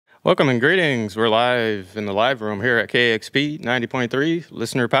Welcome and greetings. We're live in the live room here at KEXP 90.3,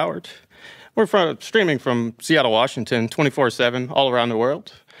 listener powered. We're streaming from Seattle, Washington, 24/7, all around the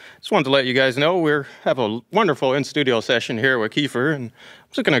world. Just wanted to let you guys know we have a wonderful in-studio session here with Kiefer, and I'm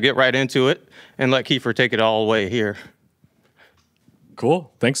just going to get right into it and let Kiefer take it all away here.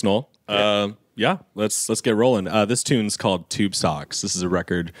 Cool. Thanks, Noel. Yeah, let's get rolling. This tune's called Tubesocks. This is a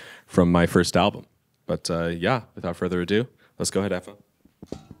record from my first album. But yeah, without further ado, let's go ahead, Efa.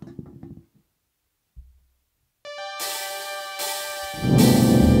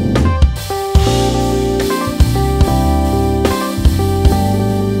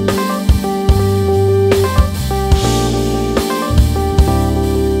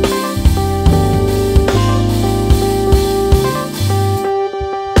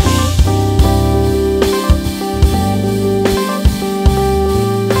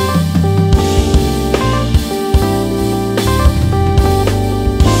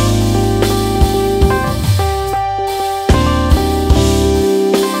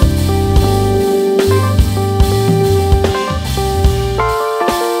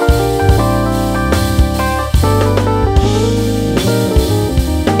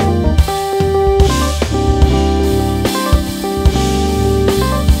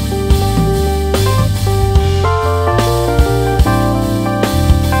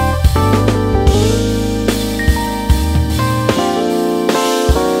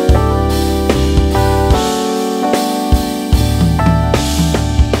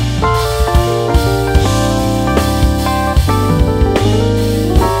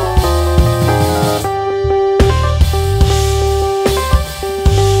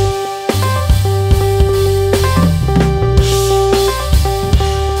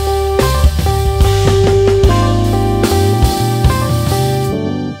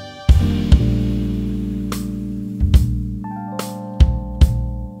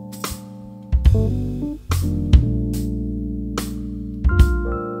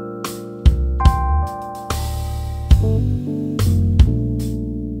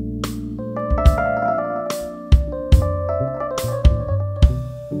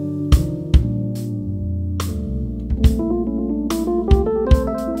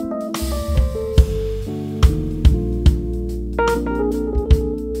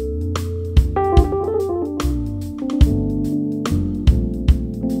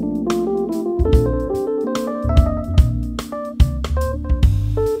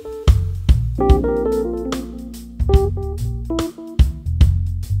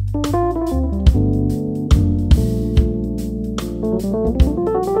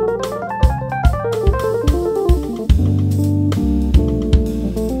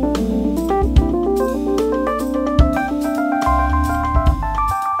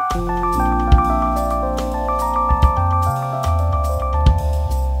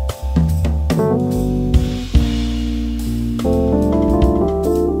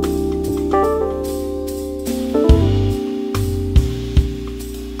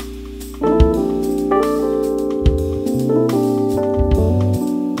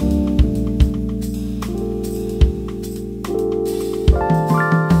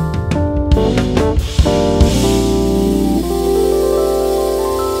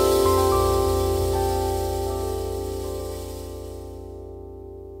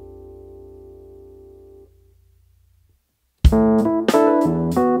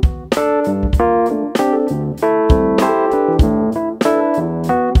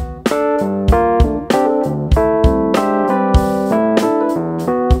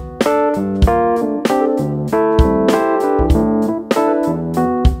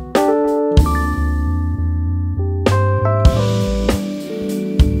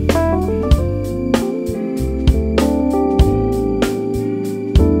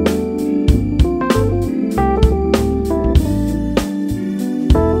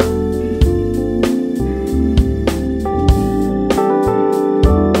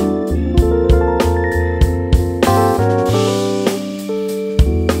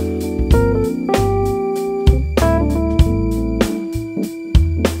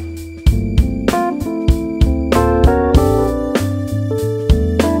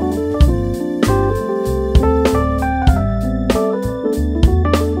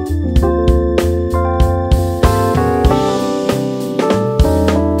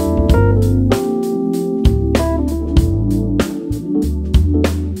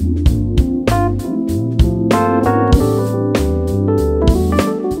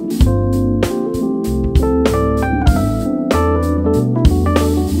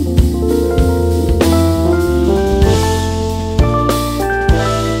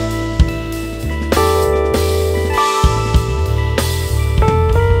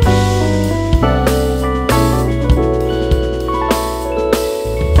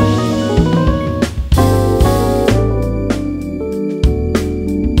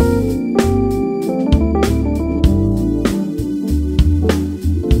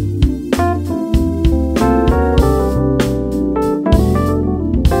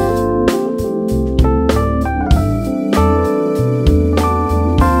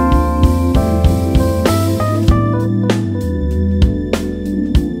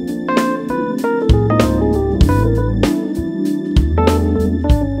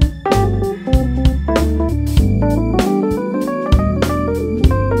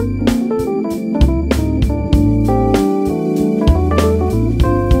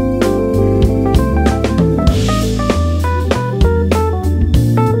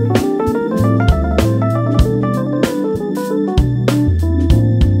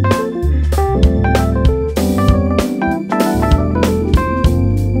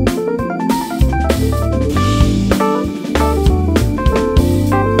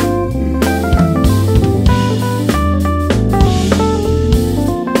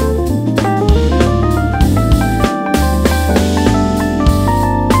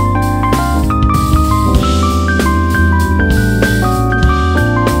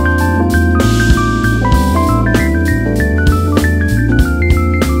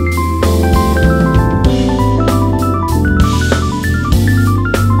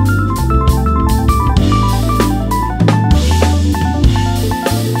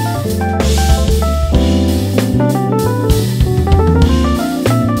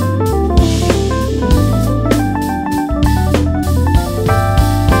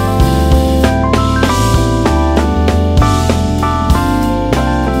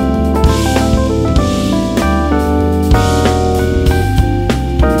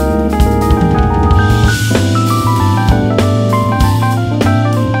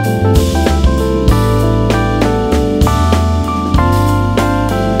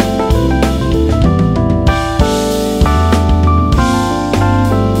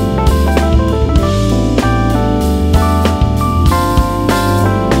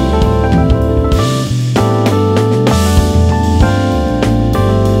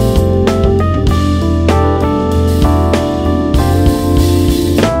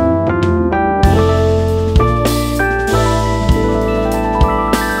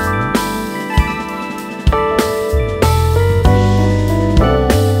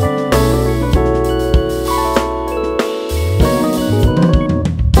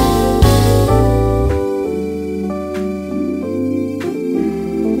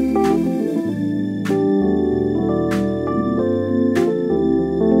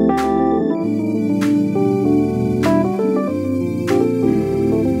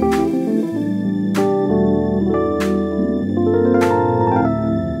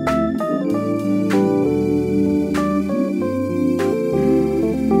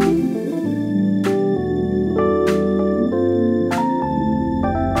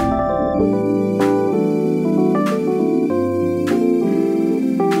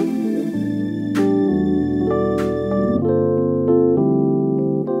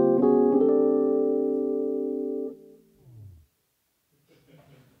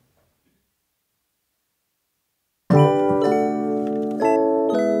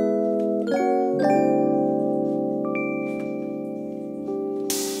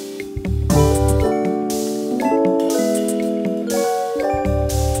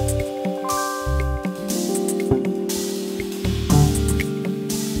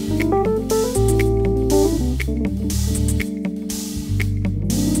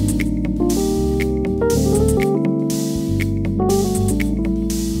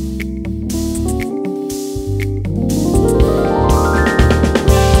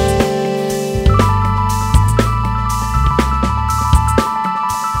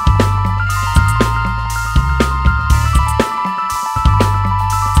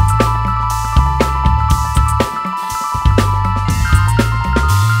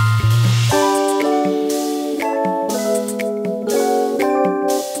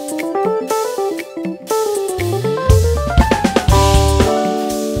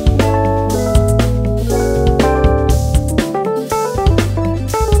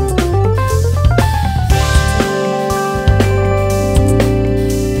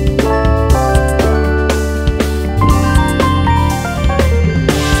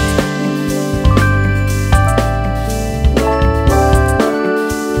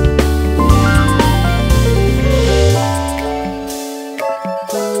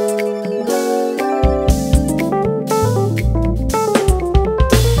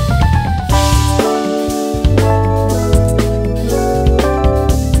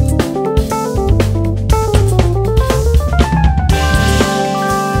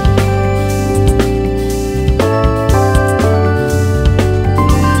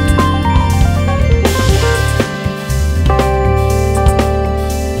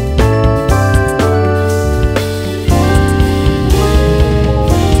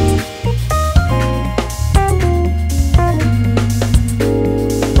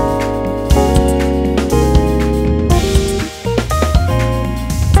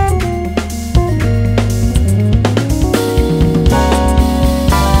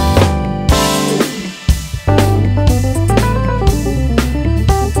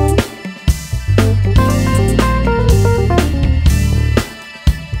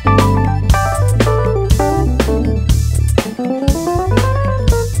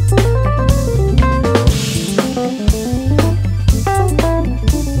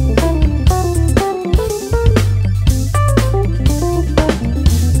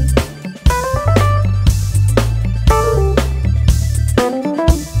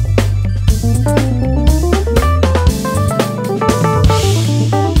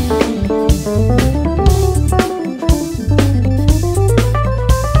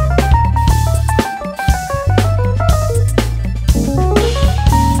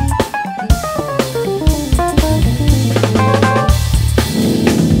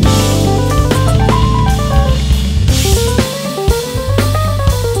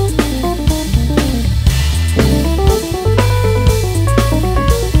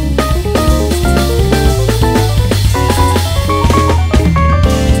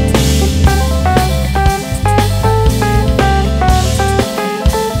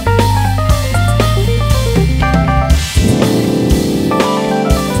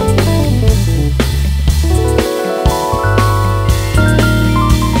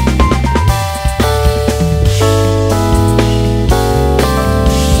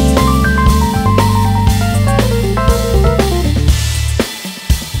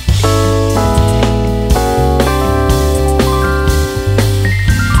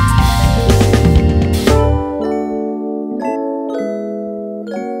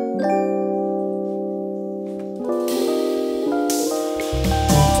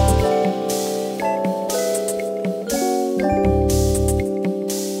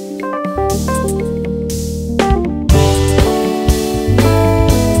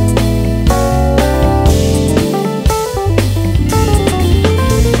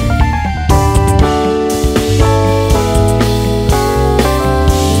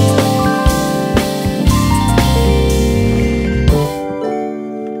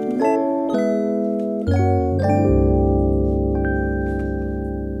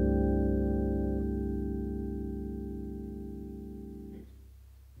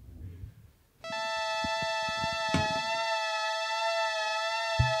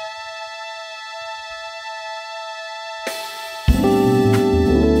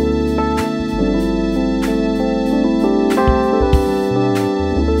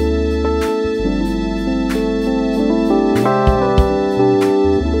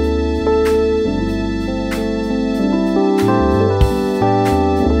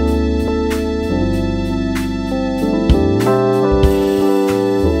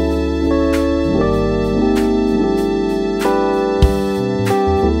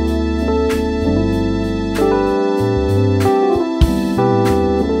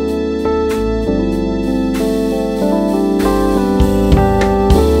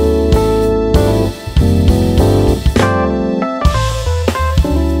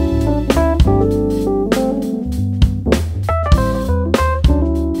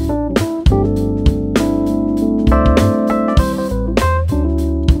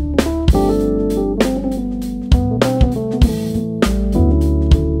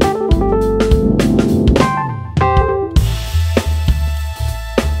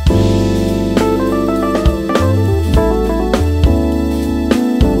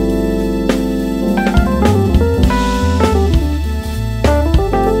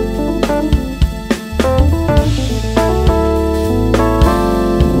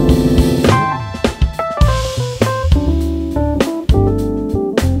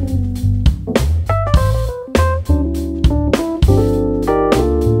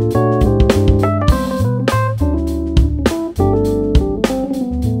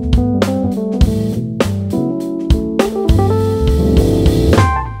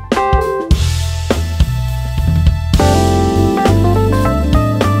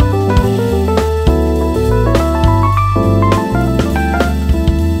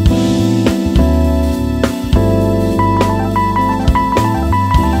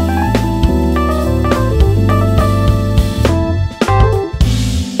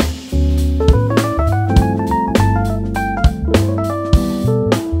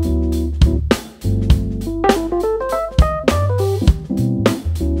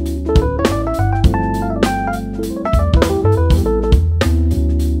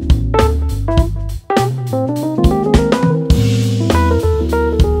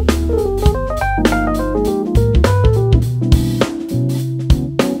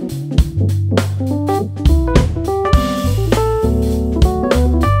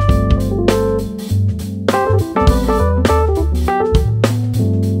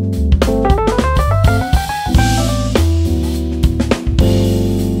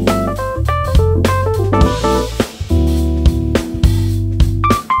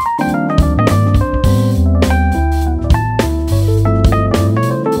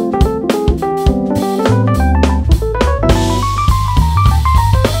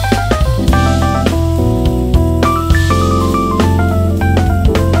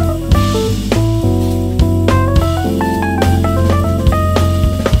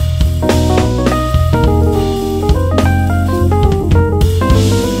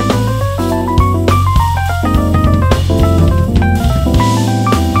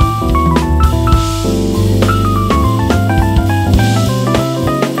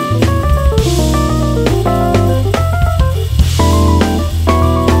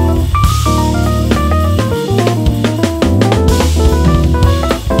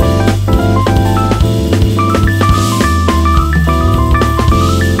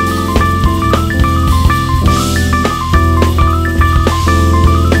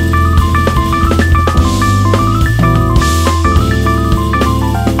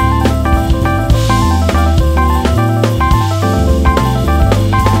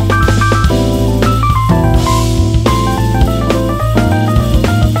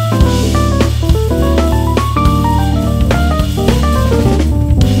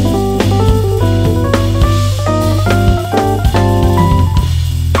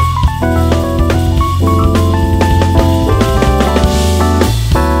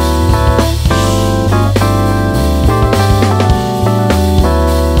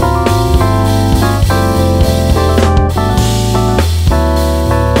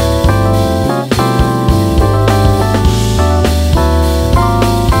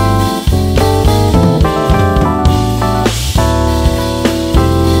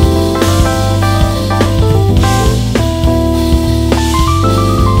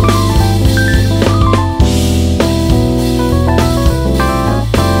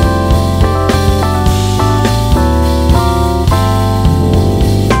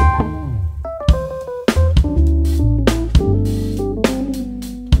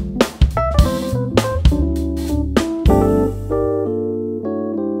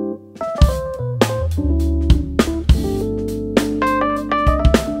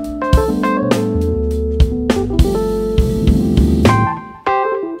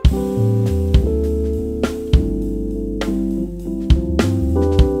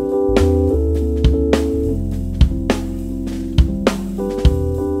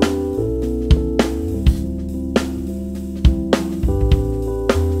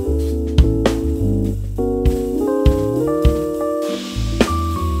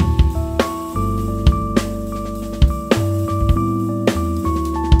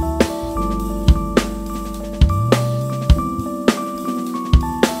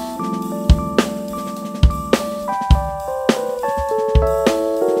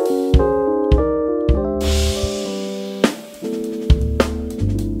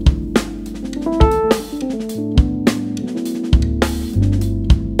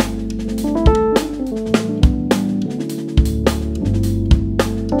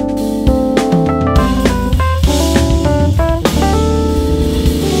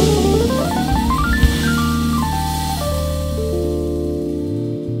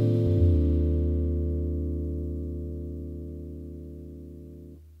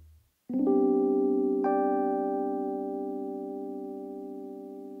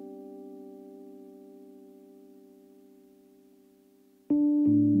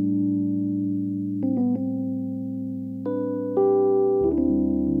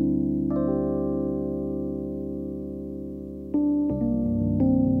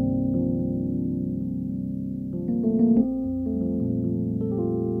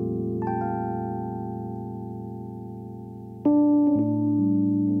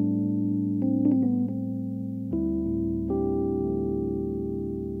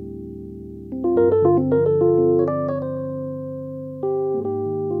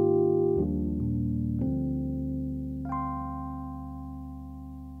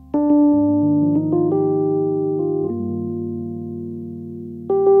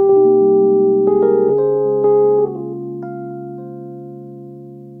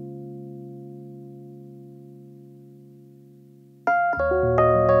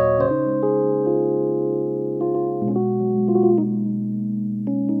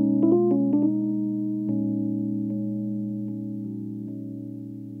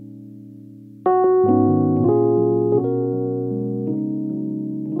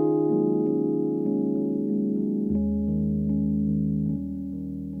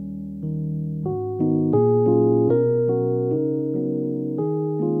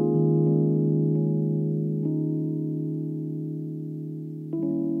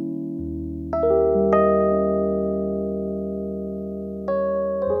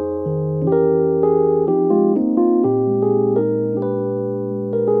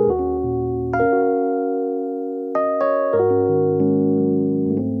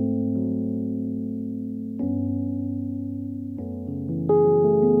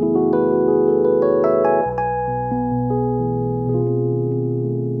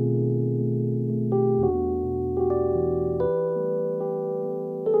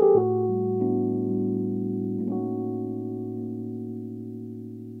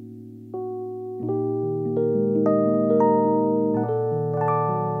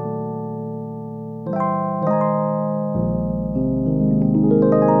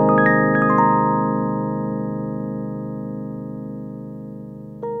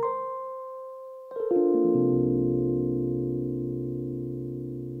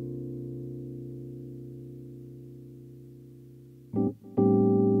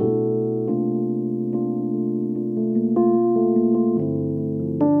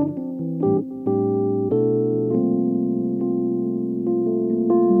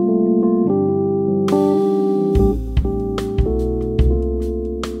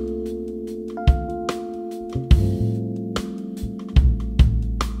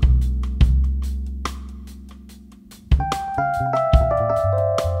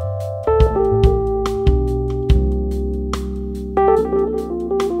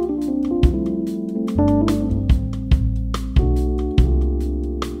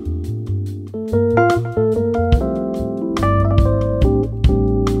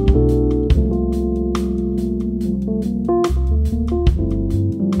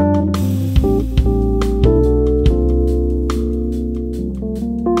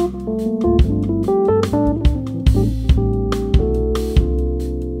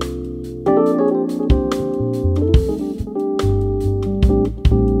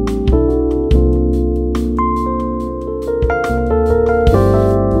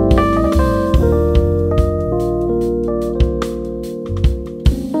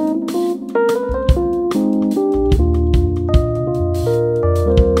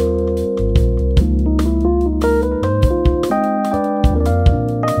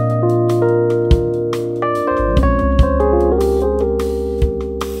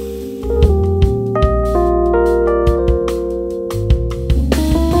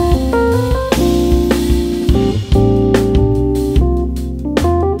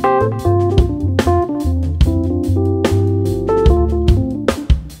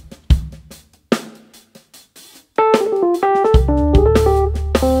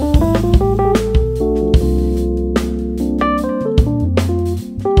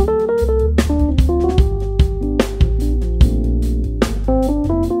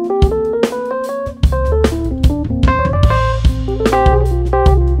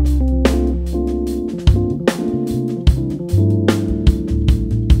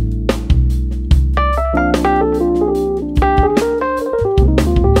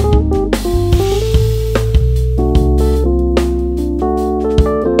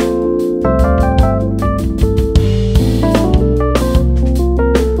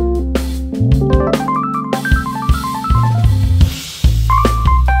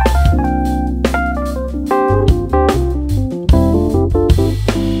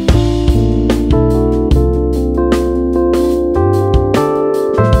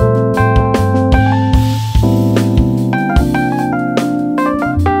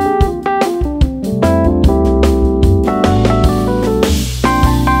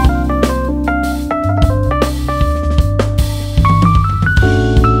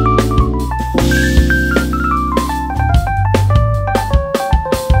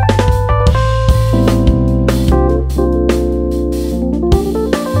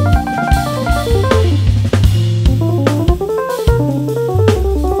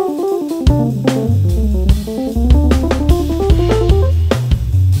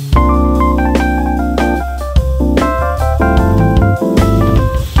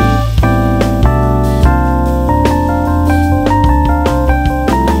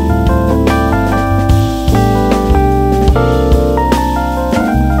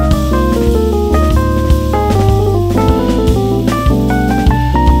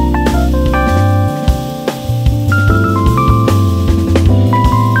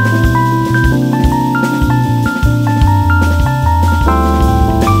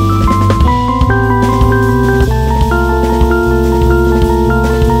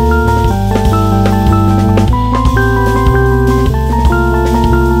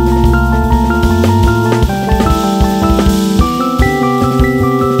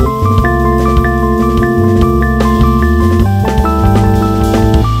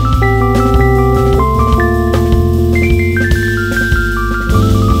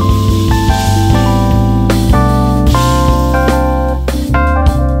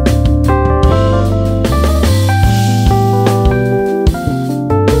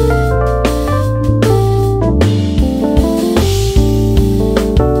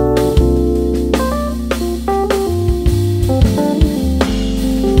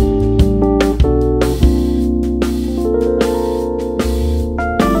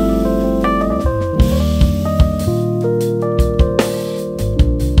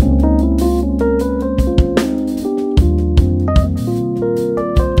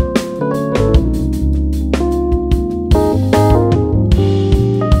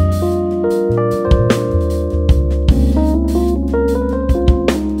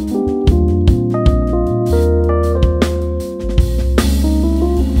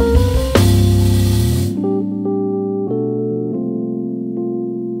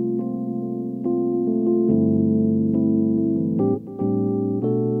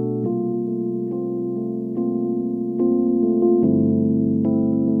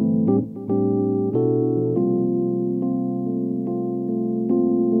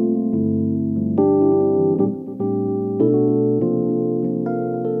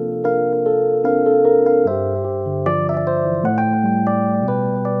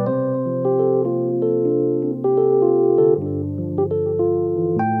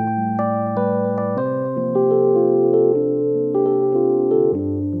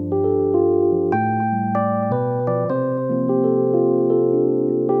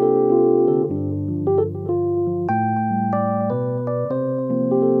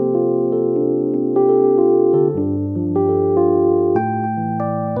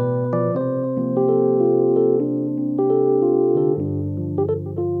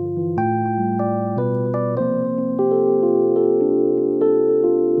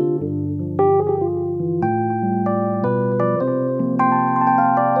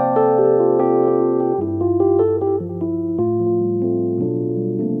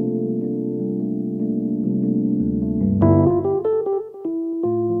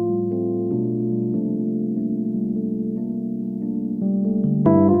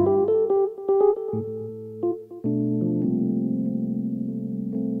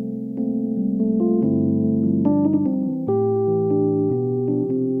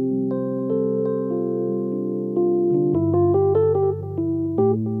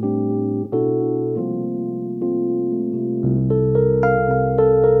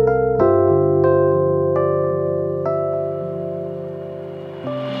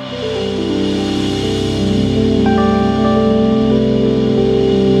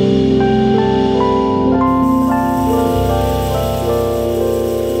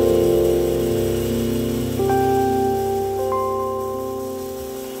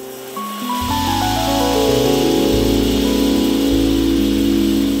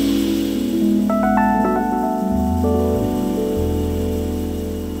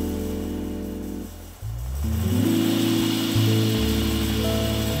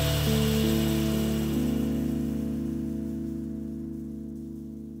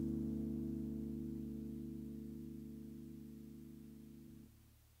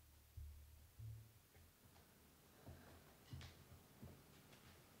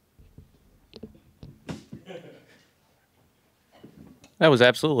 That was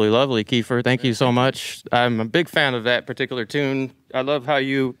absolutely lovely, Kiefer. Thank you so much. I'm a big fan of that particular tune. I love how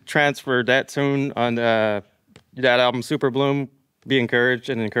you transferred that tune on that album, Super Bloom. Be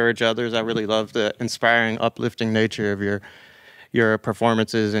encouraged and encourage others. I really love the inspiring, uplifting nature of your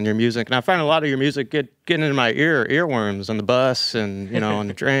performances and your music. And I find a lot of your music getting into my earworms on the bus and on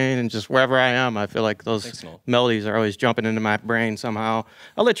the train and just wherever I am. I feel like those melodies are always jumping into my brain somehow.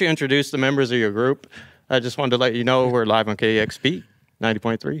 I'll let you introduce the members of your group. I just wanted to let you know we're live on KEXP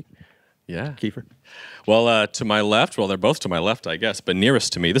 90.3. Yeah. Kiefer. Well, to my left, well, they're both to my left, I guess, but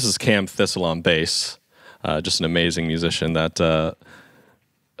nearest to me, this is Cam Thistle on bass. Just an amazing musician that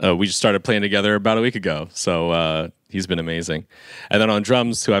we just started playing together about a week ago. So he's been amazing. And then on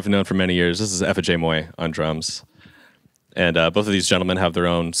drums, who I've known for many years, this is Efajemue on drums. And both of these gentlemen have their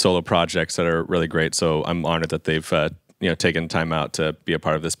own solo projects that are really great. So I'm honored that they've taken time out to be a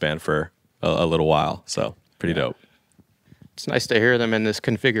part of this band for a little while. So pretty dope. It's nice to hear them in this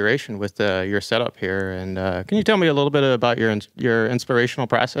configuration with your setup here. And can you tell me a little bit about your inspirational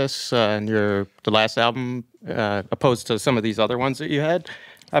process and the last album, opposed to some of these other ones that you had?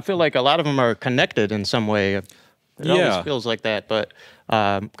 I feel like a lot of them are connected in some way. It always feels like that. But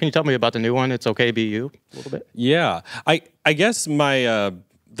can you tell me about the new one? It's Okay Be You a little bit. Yeah, I guess my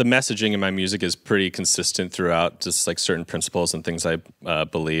the messaging in my music is pretty consistent throughout, just like certain principles and things I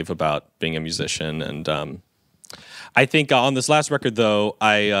believe about being a musician. And I think on this last record, though,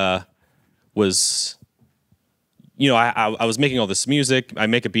 I was, I was making all this music. I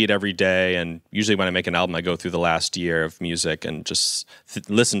make a beat every day, and usually when I make an album, I go through the last year of music and just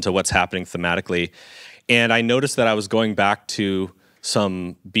listen to what's happening thematically. And I noticed that I was going back to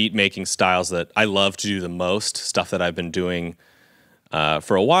some beat-making styles that I love to do the most, stuff that I've been doing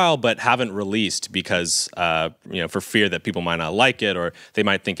for a while, but haven't released because, for fear that people might not like it, or they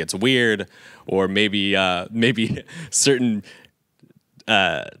might think it's weird, or maybe certain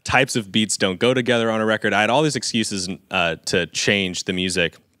types of beats don't go together on a record. I had all these excuses to change the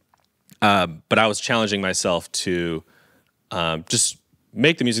music, but I was challenging myself to just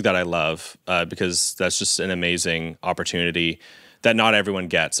make the music that I love, because that's just an amazing opportunity that not everyone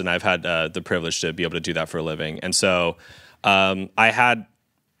gets, and I've had the privilege to be able to do that for a living. And so I had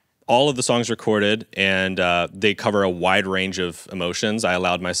all of the songs recorded, and they cover a wide range of emotions. I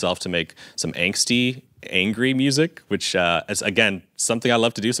allowed myself to make some angsty, angry music, which is, again, something I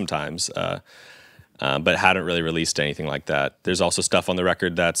love to do sometimes, but hadn't really released anything like that. There's also stuff on the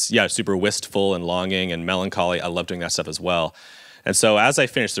record that's, super wistful and longing and melancholy. I love doing that stuff as well. And so as I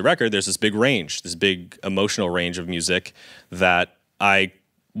finished the record, there's this big range, this big emotional range of music that I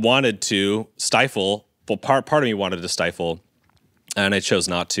wanted to stifle. Well, part of me wanted to stifle, and I chose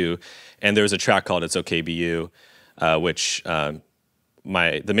not to. And there was a track called "It's Okay Be You," which the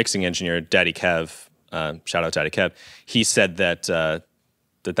mixing engineer, Daddy Kev, shout out Daddy Kev, he said that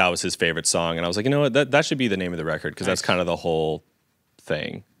that was his favorite song, and I was like, you know what, that should be the name of the record, because that's kind of the whole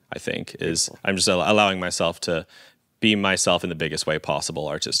thing. I think is I'm just allowing myself to be myself in the biggest way possible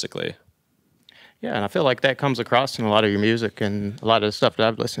artistically. Yeah, and I feel like that comes across in a lot of your music and a lot of the stuff that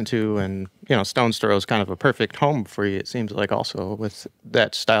I've listened to. And, Stone's Throw is kind of a perfect home for you, it seems like, also with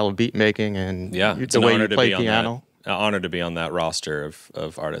that style of beat making and the way you play piano. An honor to be on that roster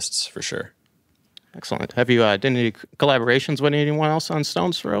of artists, for sure. Excellent. Have you done any collaborations with anyone else on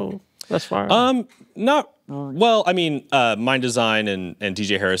Stone's Throw thus far? Not well. I mean, Mind Design and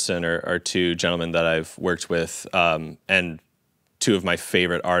DJ Harrison are two gentlemen that I've worked with, and two of my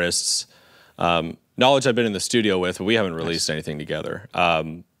favorite artists. Knowledge I've been in the studio with, but we haven't released anything together.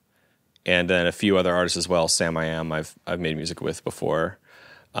 And then a few other artists as well. Sam I Am, I've made music with before.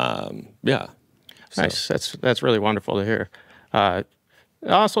 Yeah. Nice. That's really wonderful to hear. I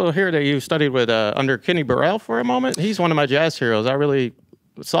also hear that you studied with under Kenny Burrell for a moment. He's one of my jazz heroes. I really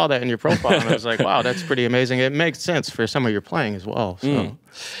saw that in your profile, and I was like, wow, that's pretty amazing. It makes sense for some of your playing as well. So.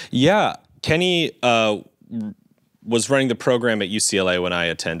 Yeah, Kenny was running the program at UCLA when I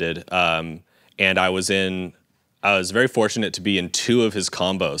attended, and I was very fortunate to be in two of his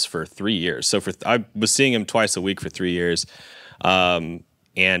combos for 3 years. So I was seeing him twice a week for 3 years. And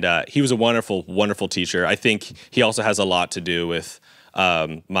he was a wonderful, wonderful teacher. I think he also has a lot to do with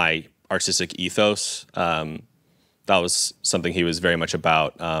my artistic ethos. That was something he was very much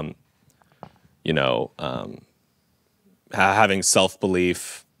about, having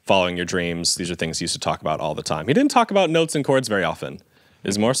self-belief, following your dreams. These are things he used to talk about all the time. He didn't talk about notes and chords very often.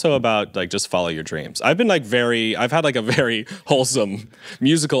 It's more so about just follow your dreams. I've had a very wholesome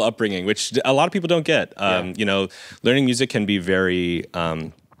musical upbringing, which a lot of people don't get. Learning music can be very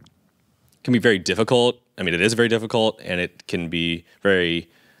difficult. I mean, it is very difficult, and it can be very,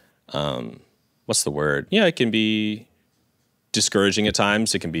 what's the word? Yeah, it can be discouraging at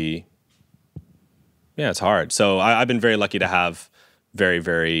times. It can be, it's hard. So I've been very lucky to have very,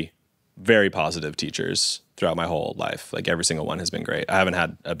 very, very positive teachers throughout my whole life. Like every single one has been great. I haven't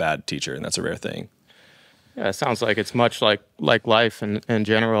had a bad teacher, and that's a rare thing. Yeah, it sounds like it's much like life in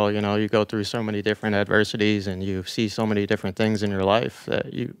general. You know, you go through so many different adversities, and you see so many different things in your life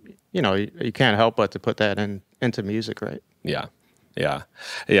that you can't help but to put that into music, right? Yeah.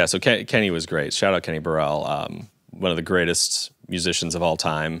 So Kenny was great. Shout out Kenny Burrell, one of the greatest musicians of all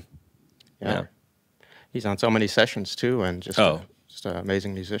time. Yeah. He's on so many sessions too, and just an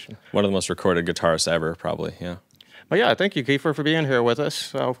amazing musician. One of the most recorded guitarists ever, probably. Yeah. Well, yeah, thank you, Kiefer, for being here with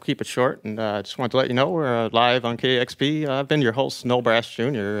us. I'll keep it short, and I just wanted to let you know we're live on KEXP. I've been your host, Noel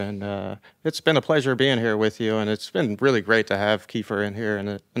Jr., and it's been a pleasure being here with you, and it's been really great to have Kiefer in here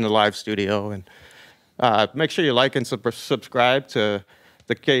in the live studio. And make sure you like and subscribe to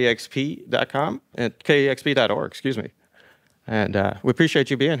the KEXP.com and KEXP.org, excuse me. And we appreciate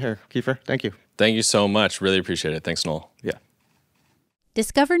you being here, Kiefer. Thank you. Thank you so much. Really appreciate it. Thanks, Noel. Yeah.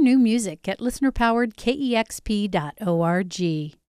 Discover new music at listener-powered KEXP.org.